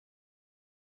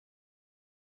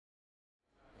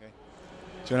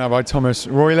Joined out by Thomas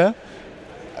Röhler.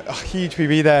 A huge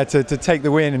PB there to take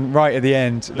the win right at the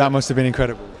end. Yeah. That must have been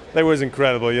incredible. That was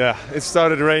incredible, yeah. It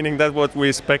started raining, that's what we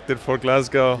expected for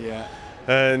Glasgow. Yeah.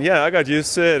 And yeah, I got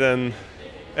used to it, and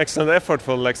excellent effort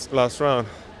for the last round.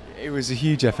 It was a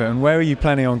huge effort. And where are you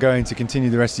planning on going to continue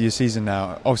the rest of your season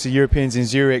now? Obviously Europeans in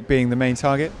Zurich being the main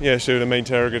target? Yeah, sure, the main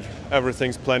target.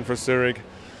 Everything's planned for Zurich.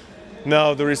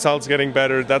 Now the results getting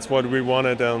better, that's what we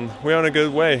wanted, and we're on a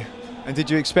good way. And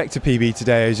did you expect a PB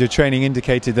today, as your training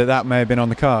indicated that may have been on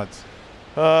the cards?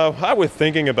 I was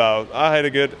thinking about. I had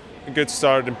a good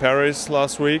start in Paris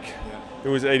last week. Yeah. It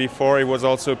was 84. It was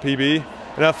also a PB,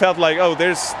 and I felt like, oh,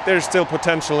 there's still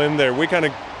potential in there. We kind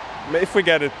of, if we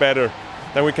get it better,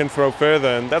 then we can throw further,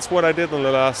 and that's what I did in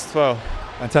the last 12.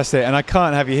 Fantastic. And I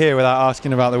can't have you here without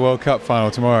asking about the World Cup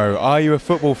final tomorrow. Are you a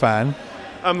football fan?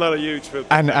 I'm not a huge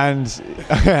football fan. And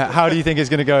how do you think it's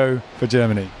going to go for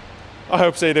Germany? I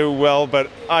hope they do well,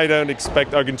 but I don't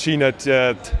expect Argentina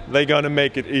to. They're going to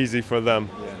make it easy for them.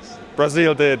 Yes.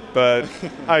 Brazil did, but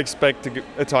I expect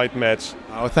a tight match.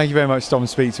 Well, thank you very much, Tom, to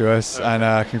speak to us,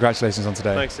 and congratulations on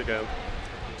today. Thanks again.